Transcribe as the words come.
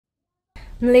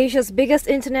Malaysia's biggest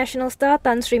international star,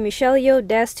 Tan Sri Michelle Yeoh,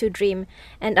 dares to dream,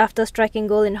 and after striking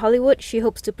gold in Hollywood, she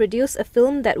hopes to produce a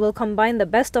film that will combine the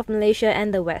best of Malaysia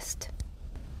and the West.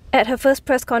 At her first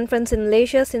press conference in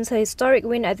Malaysia since her historic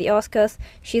win at the Oscars,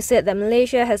 she said that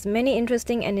Malaysia has many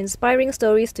interesting and inspiring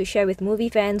stories to share with movie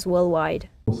fans worldwide.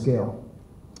 Scale.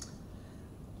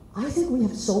 I think we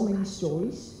have so many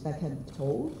stories that can be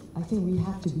told. I think we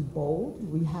have to be bold,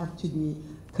 we have to be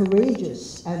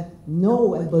courageous and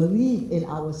know and believe in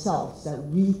ourselves that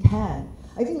we can.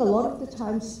 I think a lot of the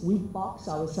times we box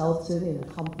ourselves in a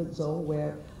comfort zone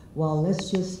where, well, let's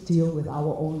just deal with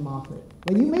our own market.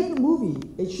 When you make a movie,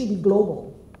 it should be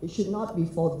global. It should not be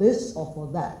for this or for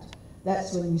that.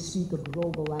 That's when you speak a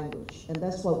global language, and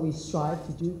that's what we strive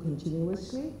to do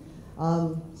continuously.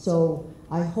 So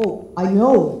I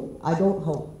know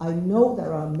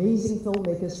there are amazing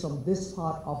filmmakers from this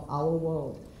part of our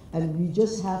world, and we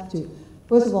just have to,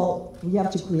 first of all, we have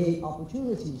to create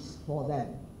opportunities for them.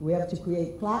 We have to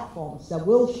create platforms that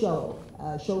will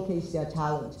showcase their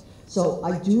talent. So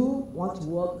I do want to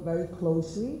work very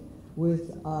closely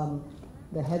with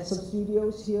the heads of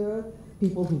studios here,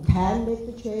 people who can make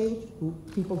the change,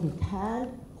 people who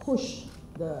can push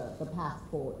the path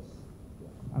forward.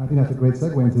 And I think that's a great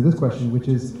segue into this question, which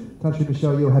is, Tan Sri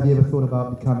Michelle Yeoh, have you ever thought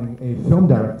about becoming a film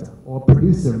director or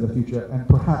producer in the future, and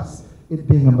perhaps it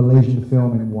being a Malaysian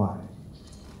film, and why?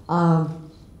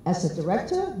 As a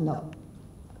director, no.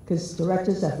 Because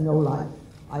directors have no life.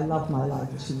 I love my life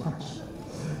too much.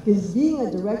 Because being a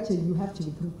director, you have to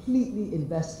be completely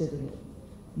invested in it.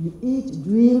 You eat,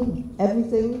 dream,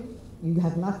 everything. You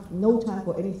have no time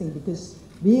for anything, because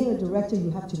being a director,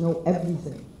 you have to know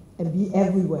everything and be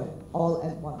everywhere all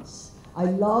at once. I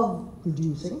love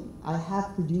producing. I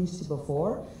have produced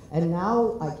before, and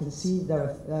now I can see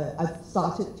that I've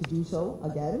started to do so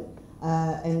again.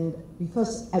 And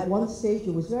because at one stage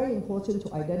it was very important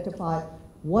to identify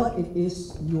what it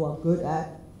is you are good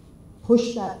at,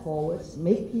 push that forward,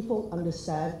 make people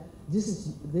understand this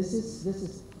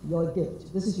is your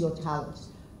gift, this is your talent.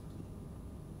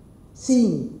 See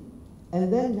me.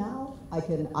 And then now I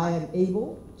am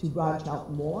able to branch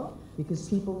out more, because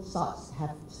people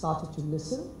have started to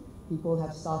listen. People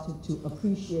have started to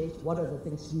appreciate what are the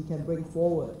things we can bring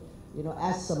forward. You know,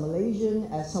 as a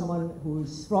Malaysian, as someone who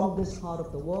is from this part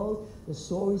of the world, the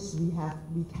stories we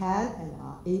can and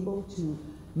are able to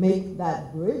make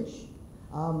that bridge.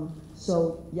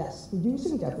 So yes,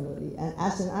 producing definitely. And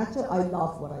as an actor, I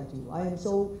love what I do. I am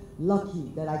so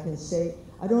lucky that I can say,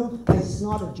 it's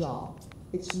not a job.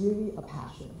 It's really a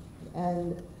passion.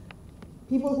 And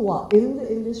people who are in the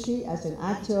industry as an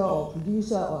actor or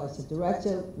producer or as a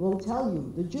director will tell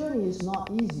you the journey is not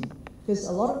easy, because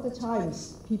a lot of the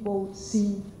times people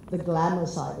see the glamour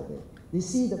side of it. They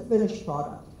see the finished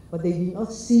product, but they do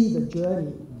not see the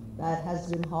journey that has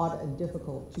been hard and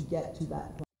difficult to get to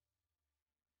that point.